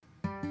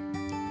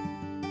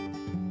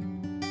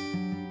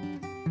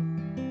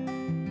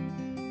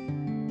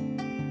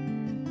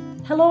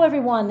Hello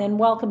everyone and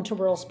welcome to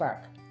Rural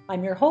Spark.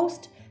 I'm your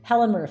host,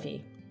 Helen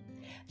Murphy.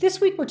 This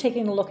week we're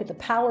taking a look at the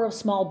power of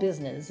small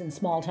business in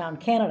small town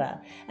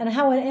Canada and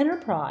how an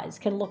enterprise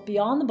can look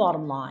beyond the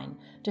bottom line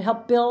to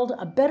help build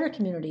a better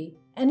community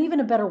and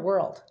even a better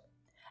world.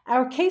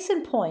 Our case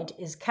in point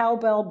is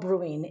Cowbell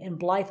Brewing in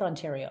Blythe,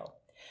 Ontario.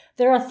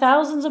 There are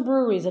thousands of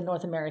breweries in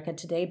North America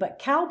today, but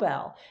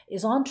Cowbell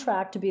is on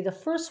track to be the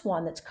first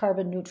one that's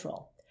carbon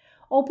neutral.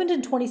 Opened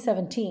in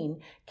 2017,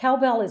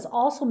 Cowbell is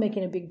also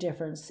making a big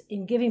difference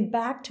in giving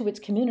back to its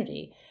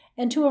community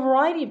and to a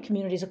variety of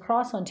communities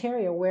across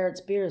Ontario where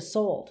its beer is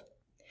sold.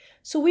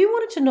 So we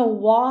wanted to know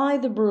why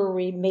the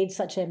brewery made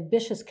such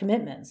ambitious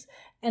commitments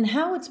and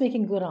how it's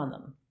making good on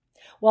them,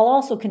 while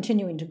also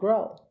continuing to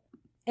grow.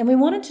 And we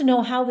wanted to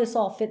know how this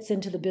all fits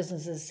into the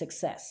business's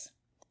success.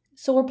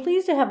 So we're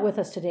pleased to have with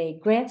us today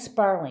Grant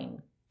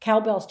Sparling,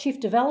 Cowbell's Chief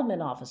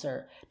Development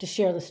Officer, to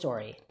share the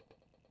story.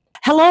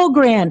 Hello,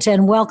 Grant,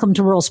 and welcome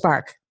to Rural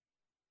Spark.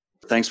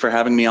 Thanks for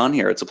having me on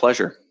here. It's a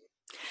pleasure.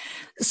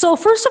 So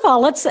first of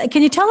all,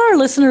 can you tell our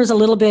listeners a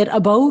little bit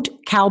about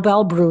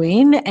Cowbell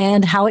Brewing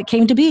and how it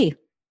came to be?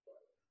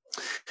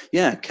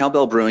 Yeah,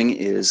 Cowbell Brewing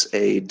is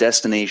a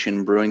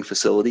destination brewing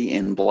facility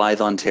in Blythe,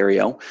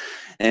 Ontario.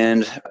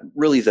 And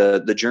really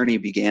the journey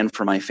began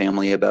for my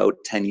family about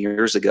 10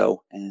 years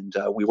ago. And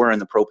we were in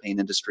the propane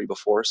industry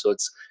before, so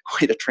it's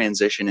quite a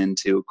transition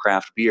into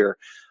craft beer.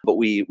 But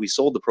we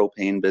sold the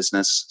propane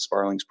business,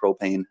 Sparling's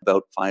Propane,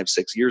 about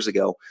 5-6 years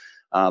ago.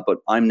 But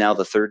I'm now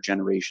the third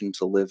generation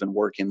to live and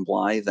work in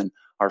Blythe, and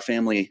our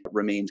family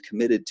remained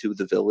committed to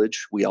the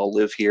village. We all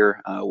live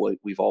here.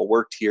 We've all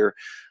worked here.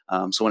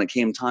 So when it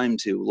came time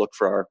to look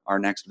for our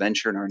next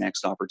venture and our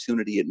next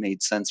opportunity, it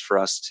made sense for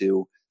us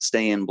to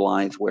stay in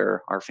Blythe,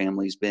 where our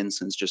family's been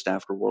since just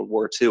after World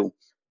War II.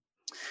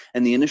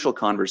 And the initial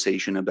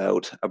conversation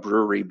about a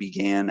brewery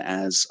began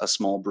as a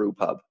small brew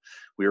pub.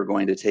 We were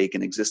going to take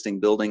an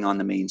existing building on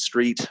the main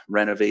street,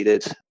 renovate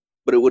it,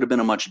 but it would have been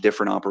a much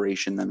different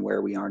operation than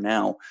where we are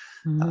now.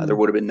 There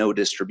would have been no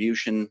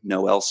distribution,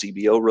 no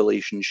LCBO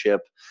relationship.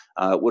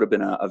 It would have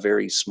been a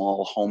very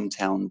small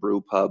hometown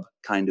brew pub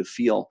kind of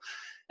feel.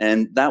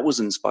 And that was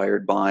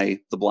inspired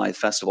by the Blythe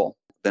Festival.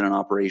 Been in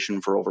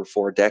operation for over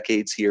 4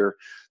 decades here.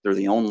 They're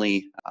the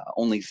only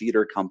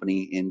theater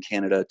company in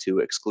Canada to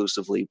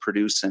exclusively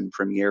produce and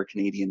premiere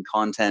Canadian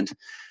content.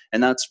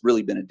 And that's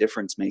really been a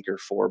difference maker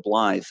for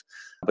Blythe.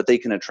 But they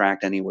can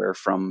attract anywhere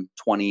from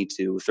 20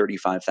 to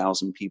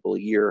 35,000 people a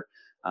year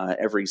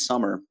every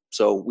summer.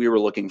 So we were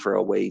looking for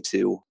a way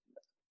to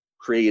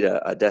create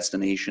a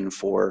destination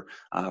for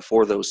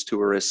those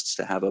tourists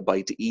to have a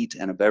bite to eat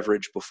and a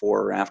beverage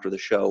before or after the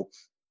show.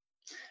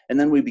 And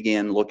then we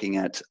began looking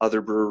at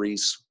other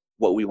breweries,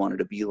 what we wanted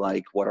to be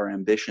like, what our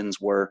ambitions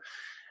were.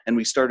 And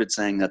we started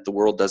saying that the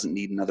world doesn't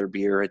need another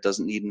beer. It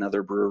doesn't need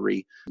another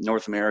brewery.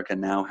 North America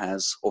now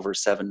has over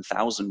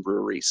 7,000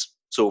 breweries.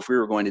 So if we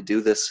were going to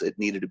do this, it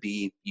needed to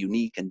be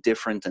unique and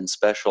different and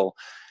special.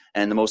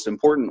 And the most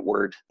important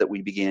word that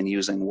we began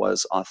using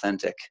was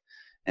authentic.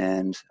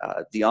 And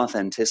the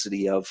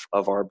authenticity of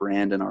our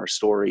brand and our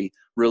story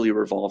really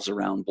revolves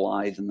around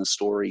Blythe and the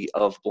story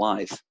of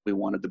Blythe. We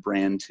wanted the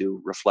brand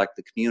to reflect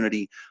the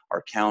community,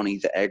 our county,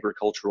 the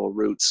agricultural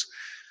roots.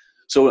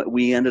 So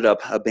we ended up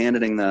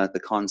abandoning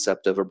the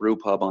concept of a brew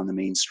pub on the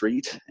main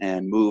street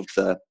and moved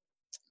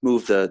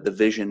the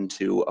vision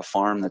to a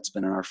farm that's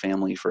been in our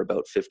family for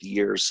about 50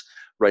 years,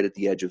 right at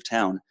the edge of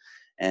town.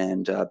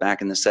 And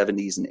back in the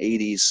 70s and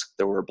 80s,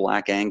 there were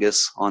Black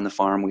Angus on the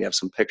farm. We have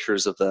some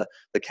pictures of the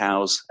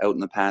cows out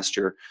in the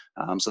pasture.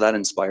 So that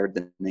inspired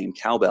the name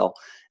Cowbell.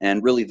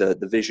 And really the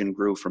vision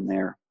grew from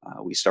there.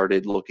 We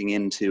started looking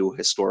into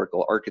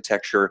historical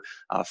architecture,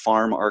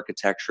 farm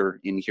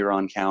architecture in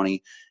Huron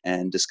County,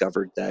 and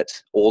discovered that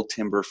old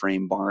timber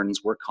frame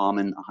barns were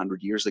common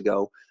 100 years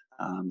ago.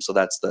 So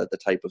that's the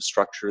type of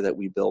structure that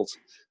we built.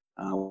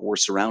 We're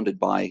surrounded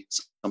by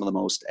some of the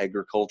most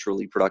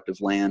agriculturally productive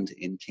land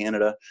in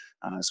Canada.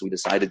 So we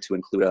decided to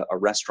include a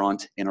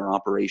restaurant in our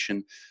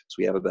operation. So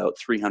we have about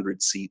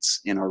 300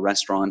 seats in our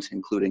restaurant,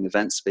 including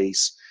event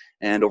space.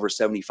 And over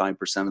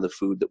 75% of the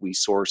food that we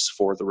source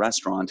for the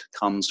restaurant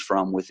comes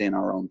from within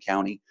our own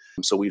county.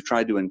 So we've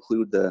tried to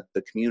include the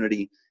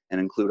community and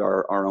include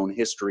our own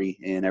history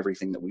in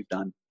everything that we've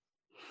done.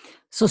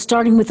 So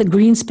starting with the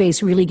green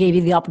space really gave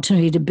you the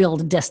opportunity to build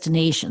a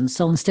destination.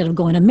 So instead of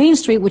going to Main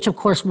Street, which of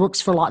course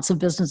works for lots of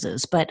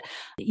businesses, but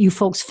you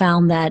folks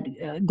found that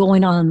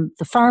going on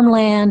the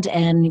farmland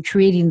and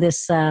creating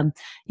this, a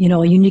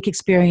unique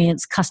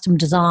experience, custom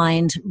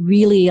designed,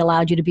 really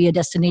allowed you to be a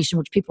destination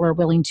which people are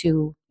willing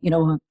to,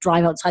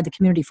 drive outside the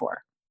community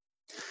for.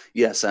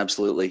 Yes,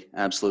 absolutely.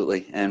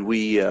 Absolutely. And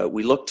we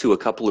looked to a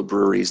couple of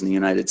breweries in the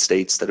United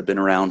States that have been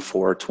around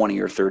for 20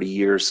 or 30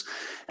 years,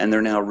 and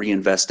they're now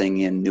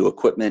reinvesting in new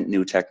equipment,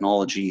 new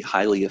technology,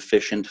 highly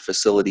efficient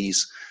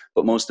facilities.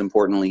 but most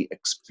importantly,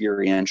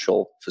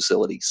 experiential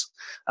facilities.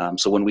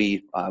 So when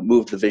we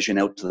moved the vision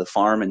out to the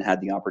farm and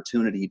had the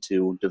opportunity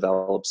to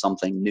develop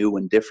something new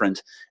and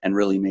different and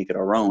really make it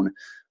our own,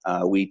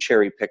 we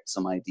cherry-picked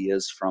some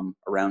ideas from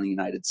around the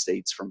United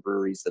States from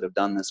breweries that have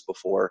done this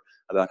before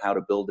about how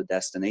to build a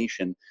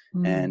destination.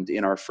 And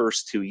in our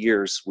first 2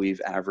 years,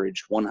 we've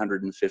averaged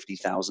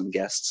 150,000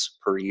 guests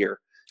per year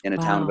in a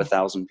town of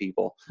 1,000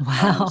 people.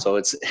 Wow. So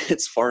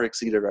it's far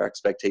exceeded our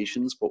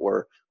expectations, but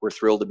we're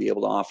thrilled to be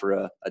able to offer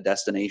a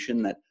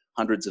destination that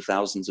hundreds of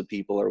thousands of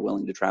people are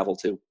willing to travel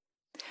to.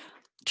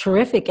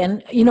 Terrific.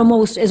 And,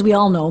 as we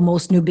all know,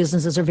 most new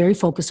businesses are very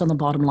focused on the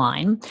bottom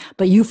line.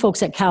 But you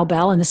folks at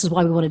Cowbell, and this is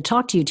why we want to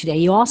talk to you today,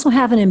 you also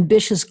have an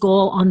ambitious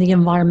goal on the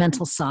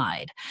environmental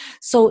side.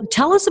 So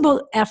tell us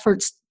about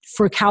efforts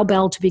for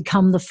Cowbell to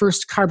become the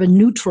first carbon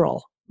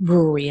neutral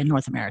brewery in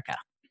North America.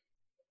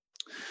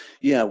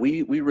 Yeah,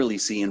 we really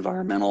see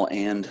environmental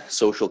and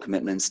social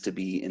commitments to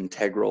be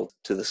integral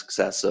to the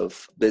success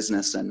of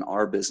business and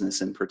our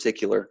business in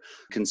particular.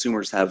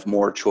 Consumers have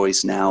more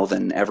choice now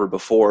than ever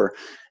before,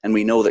 and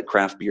we know that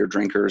craft beer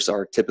drinkers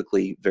are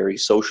typically very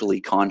socially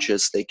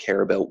conscious. They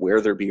care about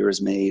where their beer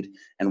is made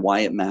and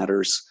why it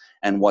matters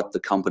and what the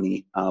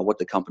company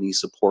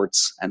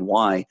supports and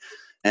why.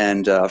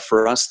 And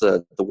for us,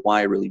 the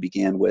why really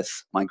began with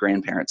my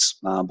grandparents.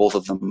 Both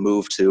of them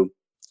moved to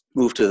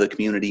the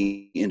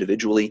community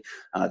individually.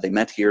 They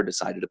met here,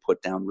 decided to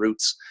put down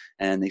roots,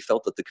 and they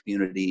felt that the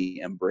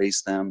community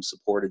embraced them,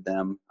 supported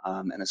them,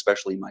 and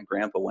especially my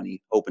grandpa when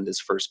he opened his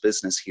first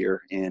business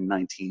here in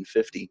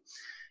 1950.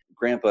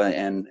 Grandpa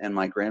and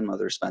my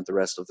grandmother spent the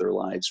rest of their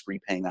lives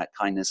repaying that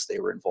kindness. They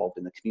were involved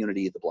in the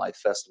community, the Blythe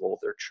Festival,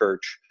 their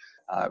church.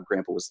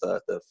 Grandpa was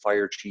the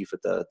fire chief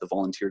at the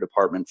volunteer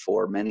department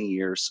for many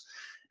years.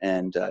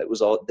 And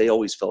they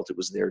always felt it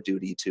was their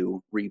duty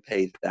to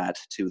repay that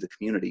to the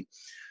community.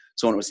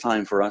 So when it was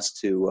time for us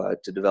to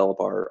develop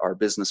our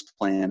business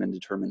plan and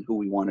determine who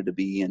we wanted to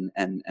be and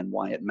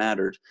why it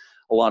mattered,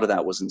 a lot of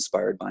that was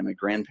inspired by my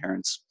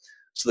grandparents.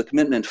 So the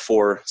commitment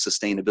for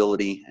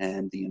sustainability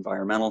and the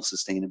environmental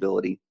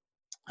sustainability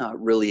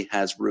really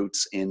has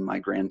roots in my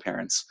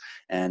grandparents,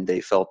 and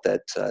they felt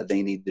that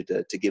they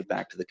needed to give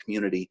back to the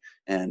community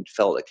and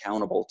felt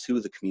accountable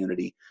to the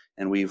community.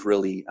 And we've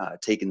really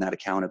taken that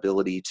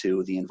accountability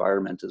to the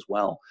environment as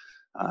well.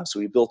 So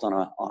we built on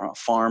a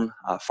farm.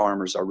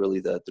 Farmers are really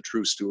the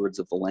true stewards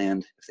of the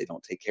land. If they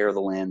don't take care of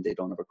the land, they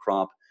don't have a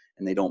crop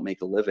and they don't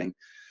make a living.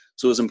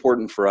 So it was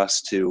important for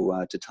us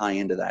to tie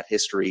into that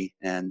history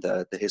and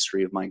the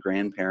history of my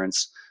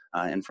grandparents.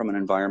 And from an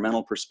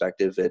environmental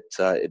perspective,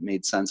 it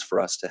made sense for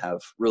us to have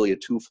really a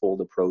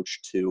twofold approach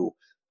to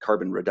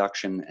carbon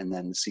reduction and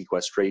then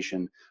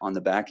sequestration on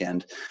the back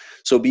end.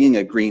 So being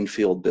a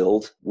greenfield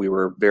build, we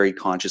were very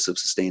conscious of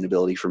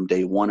sustainability from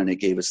day one, and it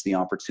gave us the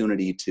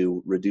opportunity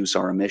to reduce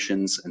our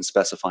emissions and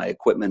specify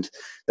equipment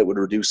that would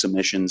reduce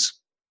emissions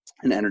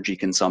and energy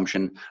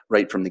consumption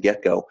right from the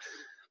get-go.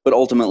 But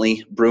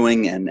ultimately,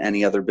 brewing and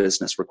any other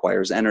business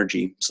requires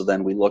energy. So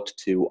then we looked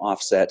to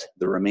offset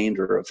the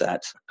remainder of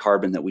that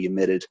carbon that we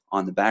emitted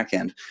on the back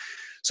end.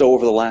 So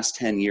over the last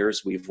 10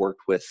 years, we've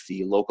worked with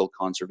the local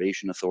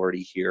conservation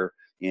authority here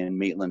in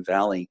Maitland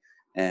Valley,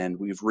 and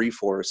we've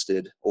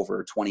reforested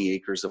over 20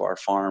 acres of our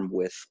farm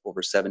with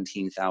over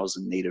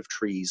 17,000 native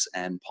trees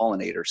and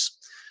pollinators.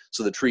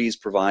 So the trees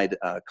provide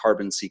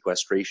carbon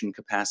sequestration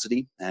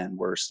capacity, and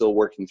we're still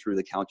working through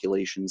the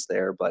calculations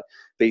there, but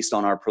based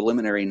on our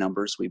preliminary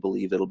numbers, we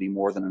believe it'll be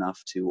more than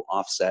enough to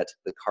offset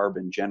the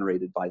carbon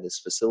generated by this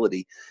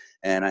facility.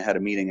 And I had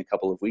a meeting a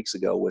couple of weeks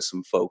ago with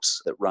some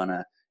folks that run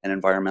an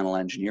environmental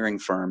engineering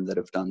firm that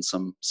have done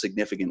some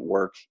significant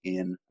work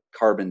in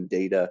carbon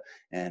data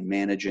and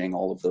managing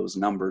all of those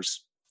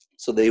numbers.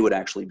 So they would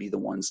actually be the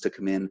ones to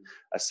come in,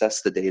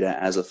 assess the data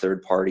as a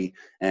third party,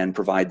 and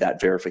provide that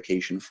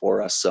verification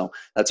for us. So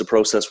that's a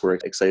process we're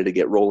excited to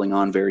get rolling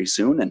on very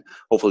soon, and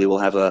hopefully we'll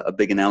have a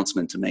big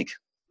announcement to make.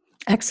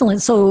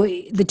 Excellent. So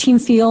the team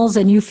feels,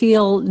 and you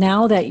feel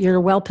now that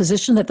you're well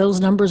positioned, that those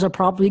numbers are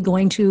probably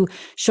going to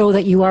show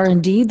that you are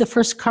indeed the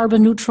first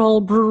carbon neutral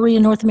brewery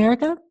in North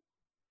America?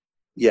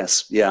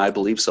 Yes, yeah, I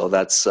believe so.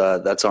 That's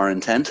our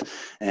intent,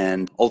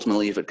 and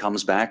ultimately, if it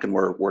comes back and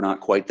we're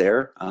not quite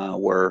there,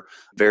 we're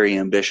very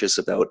ambitious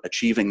about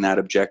achieving that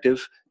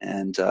objective.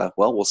 And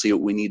we'll see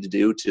what we need to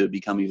do to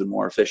become even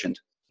more efficient.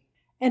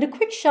 And a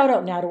quick shout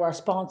out now to our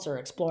sponsor,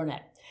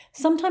 Xplornet.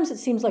 Sometimes it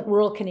seems like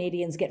rural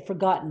Canadians get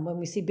forgotten when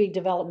we see big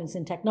developments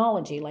in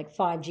technology like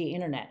 5G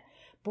internet.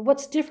 But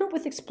what's different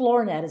with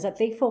Xplornet is that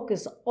they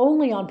focus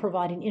only on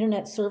providing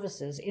internet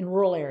services in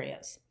rural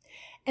areas.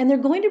 And they're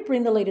going to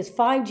bring the latest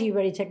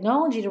 5G-ready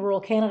technology to rural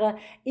Canada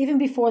even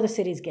before the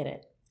cities get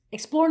it.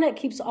 Xplornet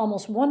keeps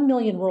almost 1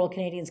 million rural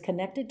Canadians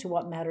connected to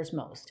what matters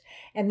most,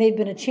 and they've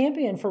been a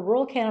champion for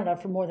rural Canada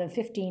for more than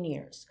 15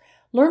 years.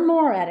 Learn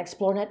more at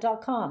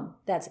xplornet.com.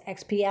 That's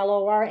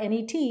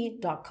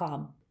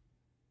xplornet.com.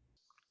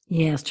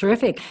 Yes,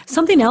 terrific.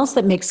 Something else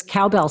that makes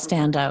Cowbell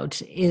stand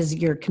out is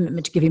your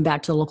commitment to giving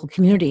back to the local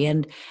community.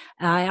 And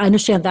I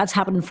understand that's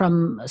happened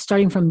from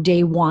starting from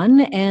day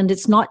one, and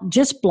it's not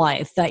just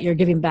Blythe that you're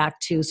giving back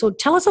to. So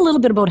tell us a little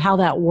bit about how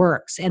that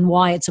works and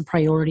why it's a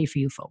priority for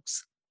you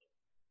folks.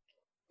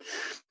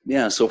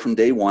 Yeah, so from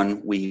day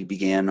one, we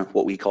began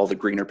what we call the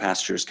Greener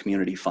Pastures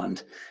Community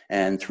Fund.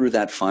 And through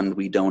that fund,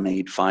 we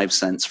donate 5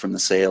 cents from the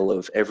sale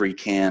of every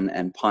can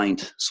and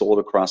pint sold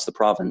across the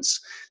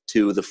province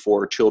to the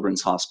 4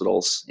 children's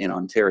hospitals in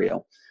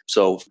Ontario.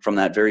 So from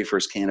that very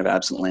first can of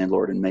Absent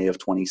Landlord in May of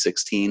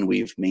 2016,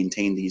 we've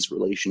maintained these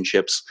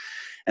relationships.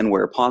 And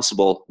where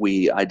possible,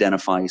 we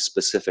identify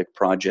specific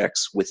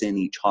projects within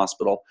each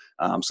hospital.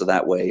 So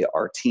that way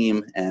our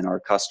team and our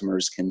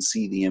customers can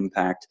see the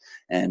impact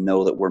and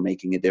know that we're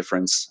making a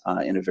difference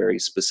in a very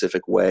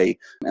specific way,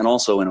 and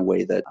also in a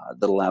way that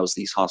allows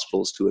these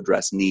hospitals to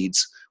address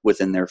needs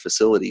within their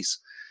facilities.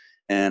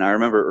 And I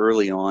remember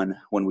early on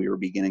when we were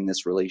beginning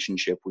this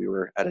relationship, we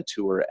were at a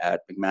tour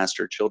at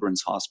McMaster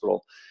Children's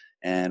Hospital,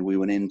 and we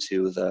went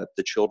into the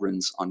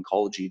children's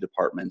oncology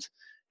department.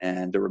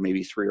 And there were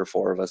maybe 3 or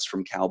 4 of us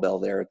from Cowbell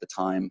there at the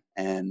time,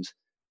 and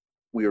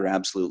we were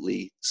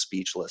absolutely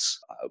speechless.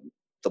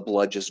 The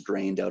blood just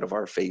drained out of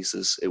our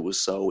faces. It was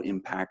so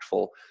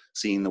impactful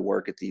seeing the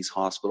work at these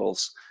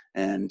hospitals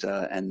and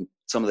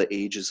some of the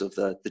ages of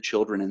the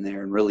children in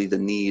there, and really the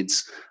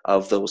needs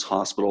of those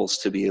hospitals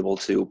to be able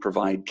to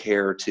provide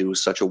care to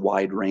such a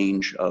wide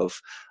range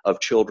of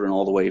children,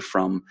 all the way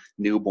from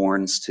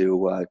newborns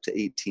to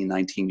 18,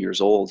 19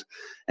 years old,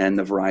 and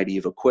the variety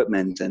of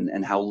equipment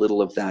and how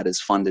little of that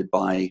is funded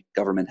by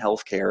government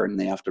healthcare, and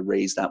they have to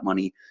raise that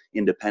money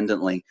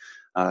independently.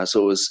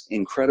 So it was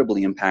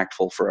incredibly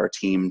impactful for our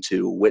team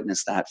to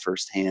witness that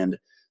firsthand,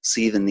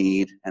 see the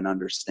need, and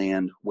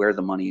understand where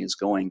the money is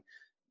going.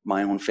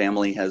 My own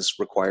family has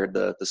required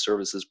the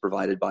services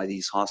provided by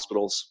these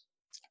hospitals.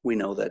 We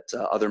know that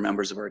other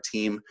members of our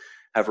team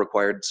have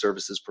required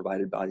services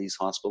provided by these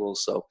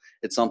hospitals. So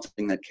it's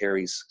something that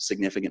carries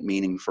significant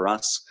meaning for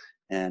us.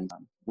 And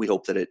we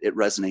hope that it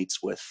resonates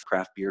with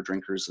craft beer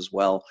drinkers as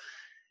well.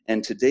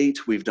 And to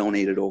date, we've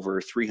donated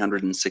over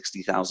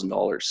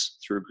 $360,000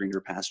 through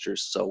Greener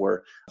Pastures. So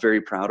we're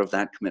very proud of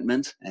that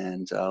commitment,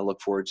 and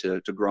look forward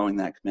to growing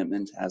that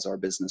commitment as our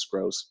business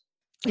grows.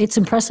 It's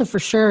impressive for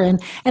sure.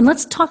 And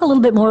let's talk a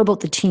little bit more about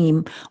the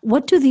team.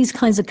 What do these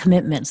kinds of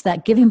commitments,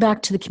 that giving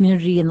back to the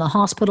community in the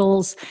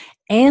hospitals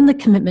and the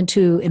commitment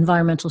to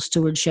environmental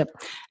stewardship,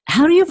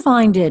 how do you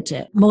find it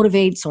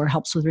motivates or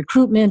helps with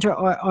recruitment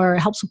or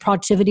helps with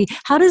productivity?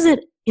 How does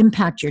it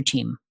impact your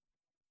team?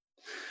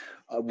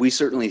 We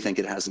certainly think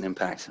it has an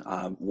impact.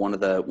 One of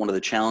the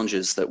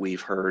challenges that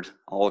we've heard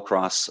all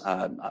across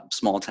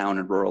small town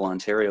and rural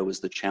Ontario is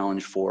the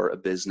challenge for a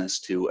business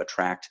to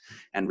attract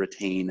and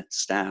retain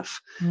staff.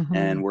 Mm-hmm.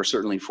 And we're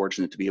certainly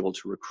fortunate to be able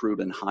to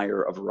recruit and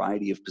hire a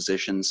variety of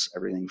positions,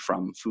 everything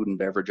from food and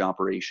beverage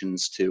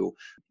operations to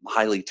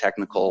highly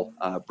technical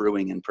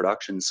brewing and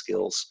production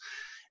skills.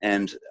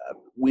 And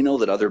we know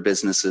that other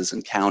businesses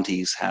and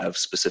counties have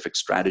specific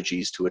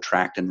strategies to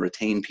attract and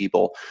retain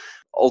people.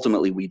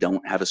 Ultimately, we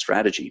don't have a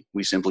strategy.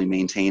 We simply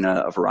maintain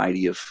a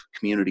variety of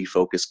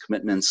community-focused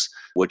commitments,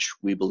 which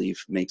we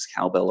believe makes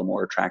Cowbell a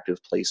more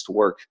attractive place to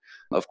work.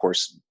 Of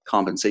course,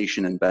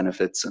 compensation and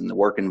benefits and the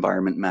work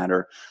environment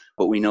matter,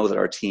 but we know that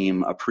our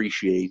team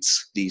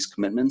appreciates these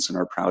commitments and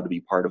are proud to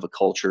be part of a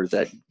culture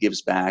that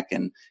gives back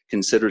and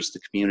considers the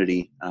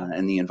community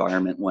and the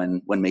environment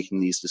when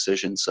making these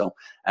decisions. So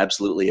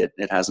absolutely,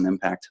 it has an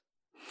impact.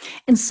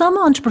 And some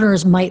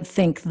entrepreneurs might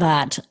think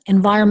that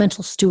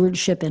environmental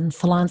stewardship and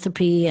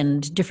philanthropy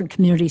and different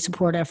community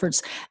support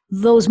efforts,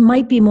 those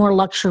might be more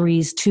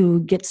luxuries to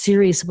get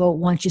serious about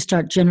once you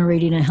start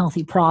generating a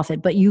healthy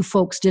profit. But you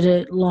folks did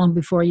it long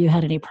before you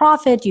had any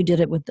profit. You did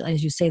it with,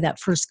 as you say, that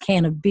first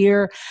can of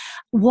beer.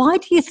 Why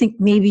do you think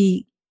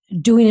maybe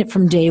doing it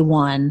from day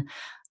one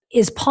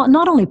is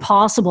not only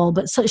possible,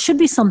 but so it should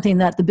be something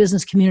that the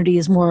business community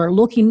is more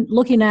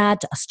looking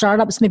at,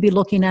 startups may be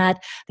looking at,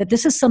 that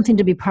this is something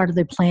to be part of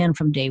their plan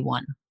from day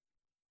one?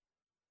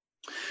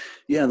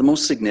 Yeah, the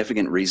most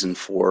significant reason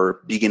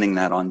for beginning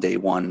that on day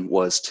one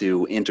was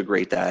to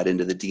integrate that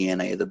into the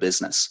DNA of the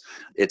business.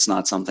 It's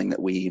not something that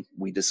we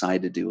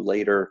decide to do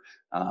later.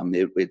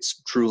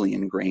 It's truly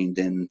ingrained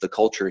in the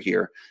culture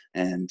here.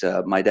 And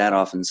my dad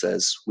often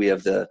says we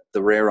have the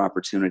rare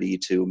opportunity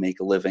to make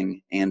a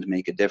living and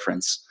make a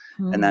difference.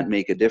 Mm. And that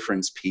make a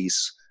difference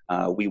piece,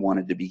 we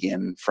wanted to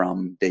begin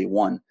from day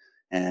one.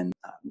 And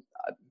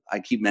I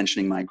keep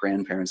mentioning my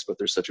grandparents, but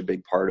they're such a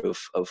big part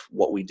of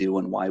what we do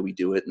and why we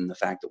do it, and the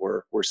fact that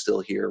we're still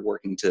here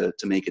working to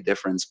make a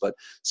difference. But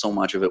so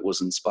much of it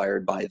was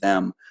inspired by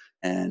them,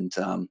 and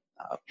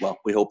well,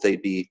 we hope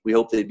they'd be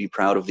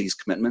proud of these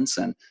commitments,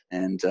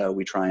 and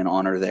we try and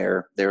honor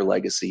their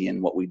legacy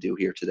in what we do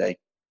here today.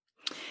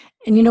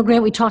 And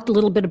Grant, we talked a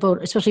little bit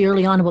about, especially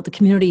early on, about the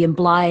community in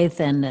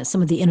Blythe and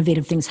some of the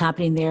innovative things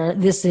happening there.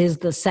 This is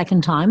the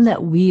second time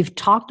that we've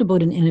talked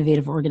about an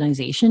innovative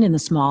organization in the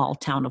small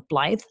town of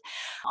Blythe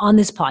on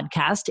this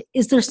podcast.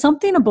 Is there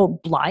something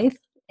about Blythe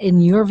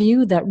in your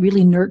view, that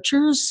really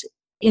nurtures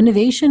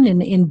innovation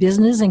in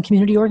business and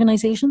community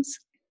organizations?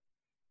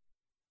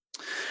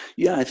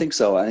 Yeah, I think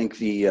so. I think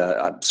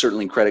the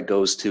certainly credit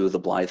goes to the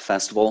Blythe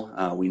Festival.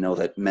 We know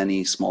that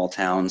many small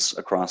towns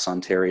across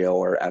Ontario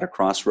are at a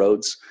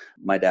crossroads.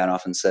 My dad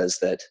often says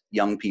that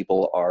young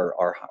people are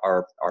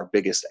our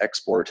biggest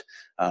export.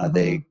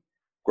 They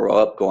grow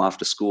up, go off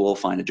to school,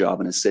 find a job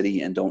in a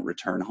city, and don't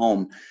return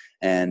home.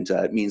 And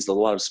it means that a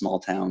lot of small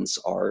towns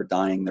are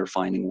dying. They're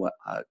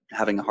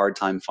having a hard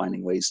time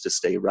finding ways to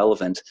stay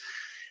relevant.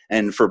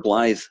 And for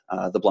Blythe,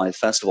 the Blythe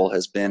Festival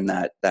has been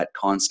that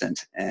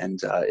constant, and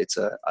it's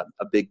a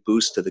big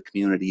boost to the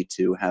community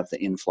to have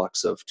the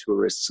influx of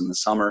tourists in the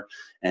summer,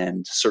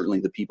 and certainly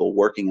the people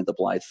working at the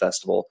Blythe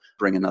Festival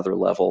bring another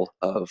level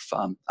of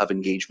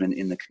engagement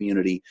in the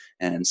community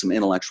and some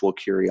intellectual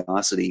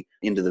curiosity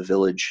into the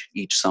village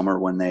each summer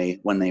when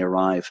they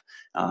arrive.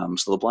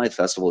 So the Blythe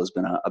Festival has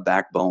been a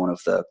backbone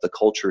of the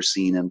culture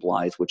scene in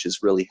Blythe, which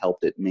has really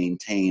helped it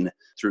maintain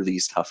through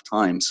these tough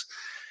times.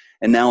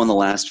 And now in the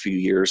last few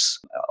years,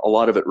 a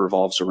lot of it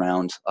revolves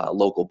around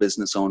local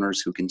business owners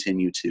who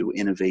continue to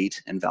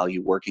innovate and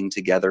value working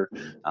together.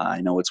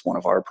 I know it's one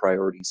of our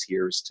priorities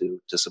here is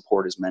to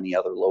support as many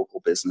other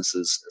local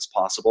businesses as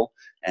possible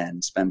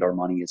and spend our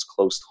money as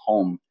close to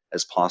home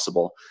as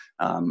possible.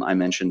 I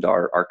mentioned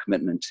our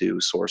commitment to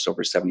source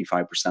over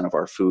 75% of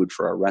our food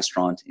for our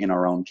restaurant in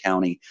our own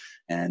county,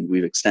 and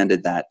we've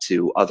extended that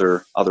to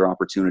other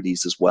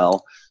opportunities as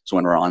well. So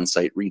in our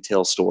on-site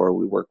retail store,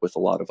 we work with a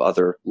lot of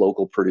other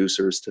local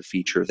producers to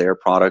feature their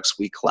products.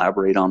 We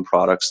collaborate on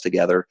products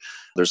together.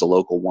 There's a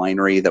local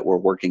winery that we're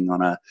working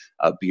on a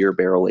beer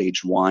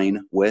barrel-aged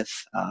wine with.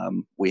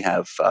 We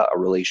have a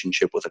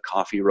relationship with a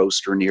coffee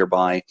roaster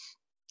nearby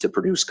to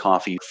produce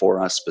coffee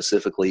for us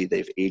specifically.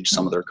 They've aged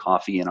some of their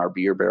coffee in our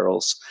beer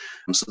barrels.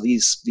 So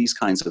these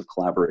kinds of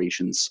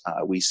collaborations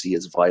we see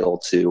as vital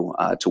to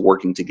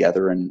working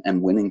together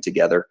and winning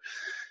together.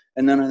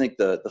 And then I think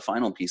the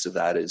final piece of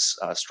that is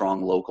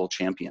strong local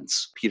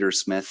champions. Peter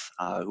Smith,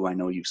 who I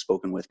know you've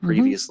spoken with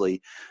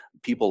previously,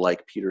 people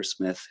like Peter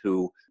Smith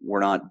who were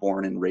not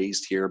born and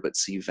raised here but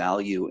see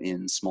value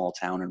in small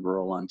town and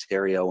rural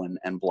Ontario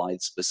and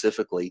Blythe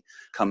specifically,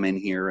 come in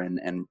here and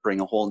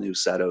bring a whole new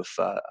set of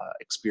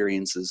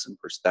experiences and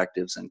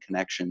perspectives and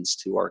connections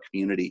to our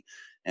community.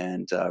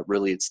 And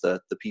really it's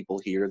the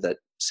people here that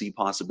see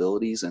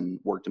possibilities and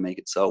work to make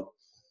it so.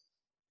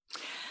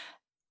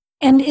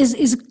 And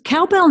is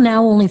Cowbell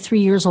now only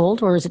 3 years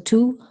old, or is it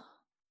 2?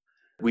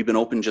 We've been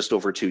open just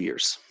over 2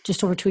 years.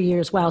 Just over 2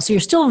 years. Wow. So you're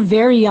still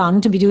very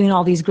young to be doing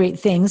all these great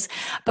things.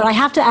 But I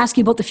have to ask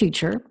you about the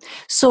future.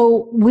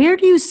 So where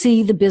do you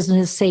see the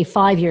business, say,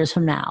 5 years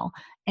from now?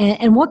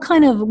 And what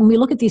kind of, when we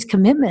look at these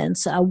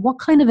commitments, what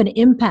kind of an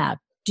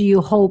impact do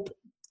you hope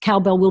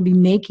Cowbell will be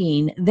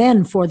making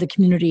then for the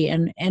community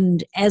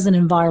and as an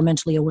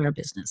environmentally aware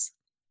business?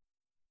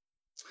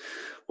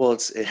 Well,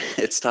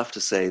 it's tough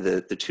to say.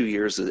 The 2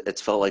 years,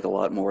 it's felt like a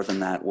lot more than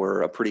that.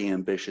 We're a pretty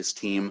ambitious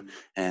team,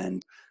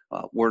 and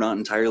we're not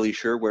entirely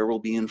sure where we'll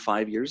be in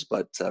 5 years,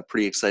 but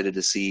pretty excited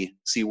to see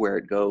where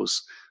it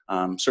goes.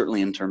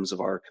 Certainly in terms of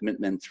our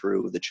commitment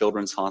through the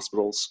children's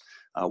hospitals,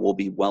 we'll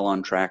be well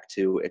on track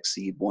to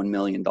exceed $1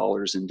 million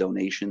in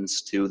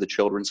donations to the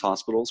children's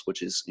hospitals,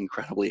 which is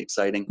incredibly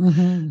exciting.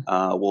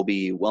 We'll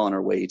be well on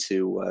our way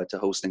to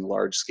hosting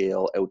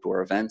large-scale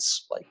outdoor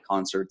events like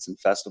concerts and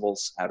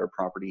festivals at our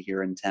property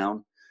here in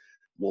town.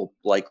 We'll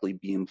likely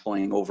be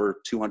employing over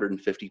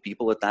 250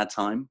 people at that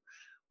time.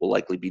 We'll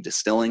likely be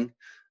distilling.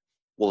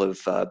 We'll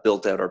have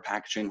built out our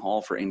packaging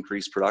hall for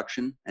increased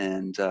production,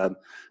 and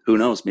who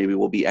knows, maybe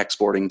we'll be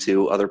exporting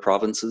to other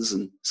provinces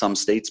and some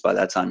states by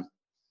that time.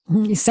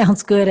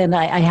 Sounds good. And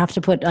I have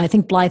to I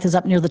think Blythe is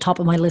up near the top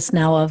of my list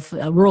now of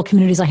rural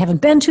communities I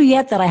haven't been to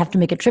yet that I have to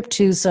make a trip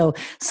to. So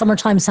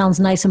summertime sounds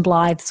nice in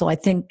Blythe. So I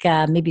think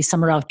maybe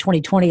summer of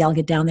 2020, I'll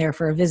get down there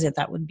for a visit.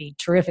 That would be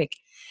terrific.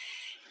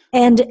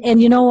 And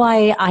you know,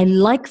 I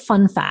like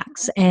fun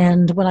facts.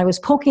 And when I was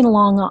poking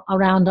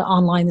around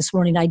online this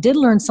morning, I did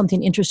learn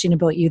something interesting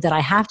about you that I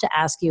have to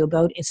ask you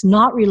about. It's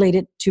not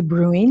related to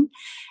brewing.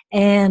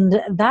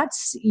 And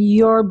that's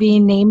your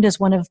being named as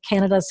one of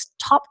Canada's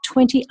top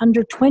 20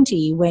 under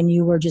 20 when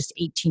you were just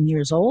 18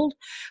 years old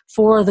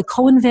for the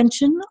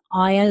co-invention,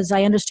 as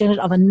I understand it,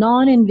 of a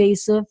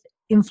non-invasive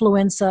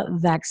influenza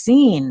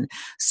vaccine.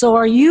 So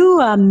are you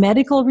a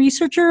medical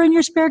researcher in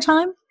your spare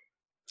time?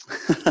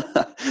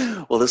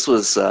 Well, this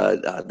was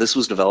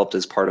developed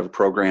as part of a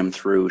program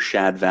through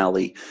Shad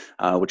Valley,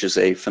 which is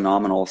a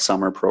phenomenal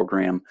summer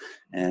program.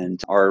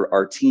 And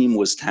our team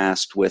was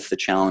tasked with the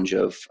challenge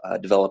of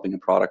developing a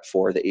product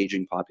for the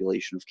aging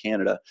population of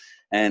Canada.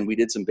 And we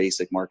did some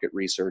basic market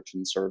research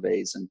and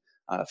surveys and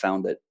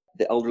found that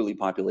the elderly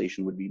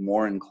population would be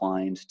more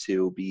inclined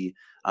to be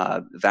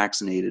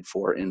vaccinated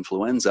for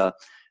influenza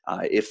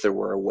if there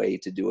were a way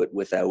to do it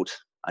without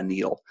a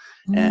needle.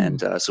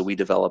 And so we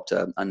developed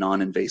a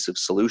non-invasive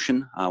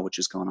solution, which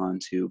has gone on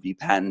to be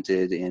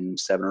patented in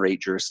 7 or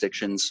 8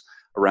 jurisdictions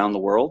around the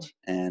world.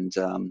 And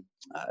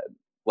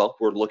well,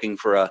 we're looking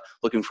for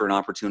an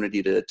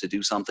opportunity to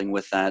do something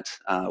with that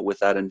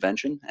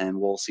invention, and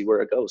we'll see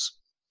where it goes.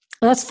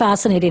 Well, that's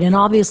fascinating. And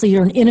obviously,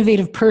 you're an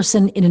innovative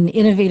person in an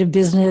innovative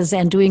business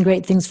and doing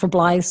great things for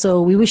Blythe.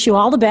 So we wish you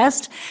all the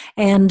best.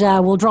 And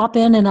we'll drop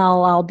in and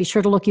I'll be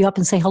sure to look you up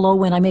and say hello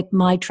when I make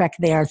my trek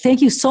there.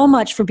 Thank you so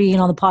much for being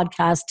on the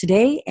podcast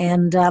today.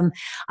 And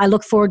I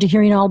look forward to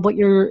hearing all about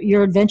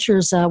your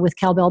adventures with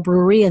Cowbell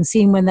Brewery and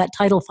seeing when that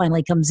title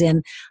finally comes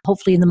in,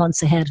 hopefully in the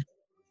months ahead.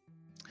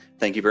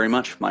 Thank you very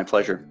much. My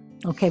pleasure.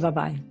 Okay,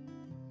 bye-bye.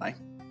 Bye.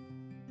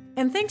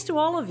 And thanks to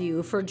all of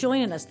you for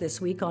joining us this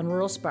week on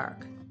Rural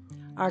Spark.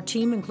 Our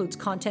team includes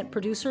content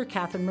producer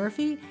Catherine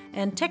Murphy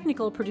and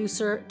technical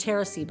producer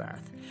Tara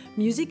Seabarth.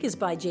 Music is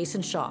by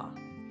Jason Shaw.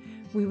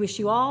 We wish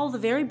you all the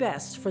very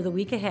best for the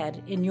week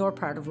ahead in your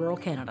part of rural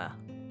Canada.